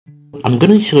I'm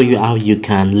going to show you how you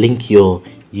can link your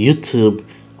YouTube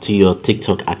to your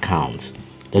TikTok account.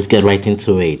 Let's get right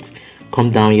into it. Come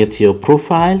down here to your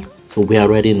profile. So we are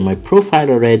already in my profile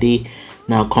already.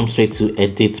 Now come straight to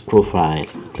edit profile.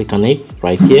 Click on it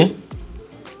right here.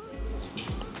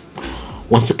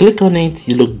 Once you click on it,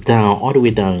 you look down, all the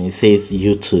way down, it says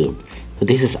YouTube. So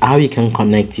this is how you can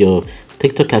connect your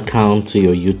TikTok account to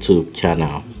your YouTube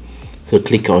channel. So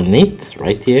click on it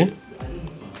right here.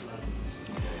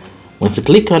 Once you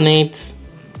click on it,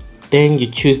 then you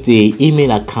choose the email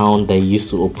account that you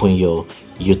used to open your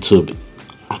YouTube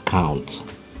account.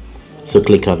 So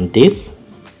click on this.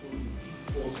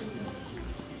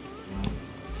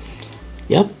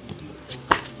 Yep.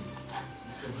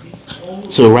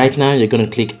 So right now you're going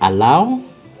to click allow.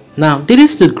 Now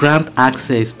this is to grant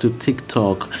access to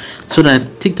TikTok so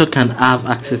that TikTok can have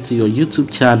access to your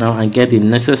YouTube channel and get the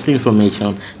necessary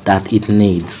information that it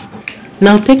needs.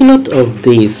 Now take note of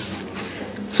this.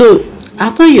 So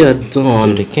after you're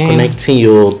done connecting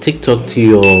your TikTok to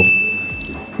your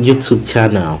YouTube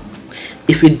channel,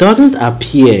 if it doesn't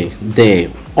appear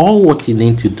there, all what you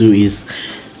need to do is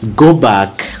go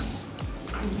back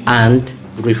and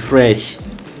refresh.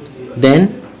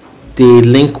 Then the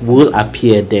link will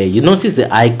appear there. You notice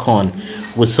the icon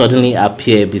will suddenly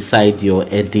appear beside your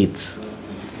edit.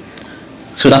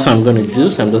 So that's what I'm going to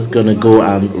do. So I'm just going to go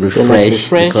and refresh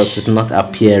because it's not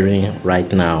appearing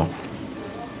right now.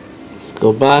 Let's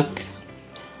go back.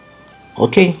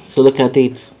 Okay, so look at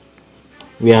it.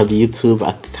 We have the YouTube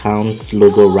account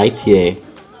logo right here.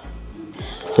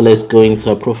 So let's go into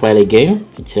our profile again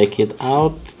to check it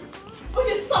out.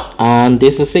 And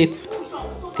this is it.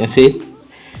 You can see.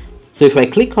 So if I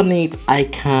click on it, I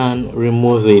can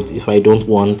remove it if I don't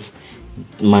want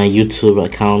my YouTube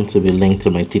account to be linked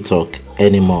to my TikTok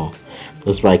anymore.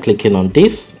 Just by clicking on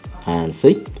this and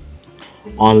see,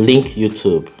 on link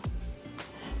YouTube.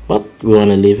 But we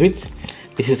want to leave it.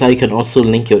 This is how you can also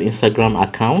link your Instagram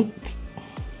account.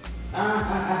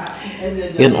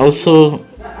 You can also,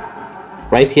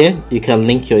 right here, you can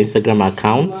link your Instagram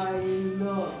account.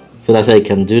 So that's how you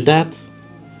can do that.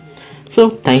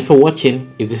 So thanks for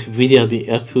watching. If this video has been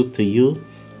helpful to you,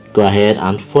 go ahead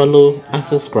and follow and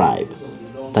subscribe.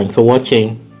 Thanks for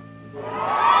watching.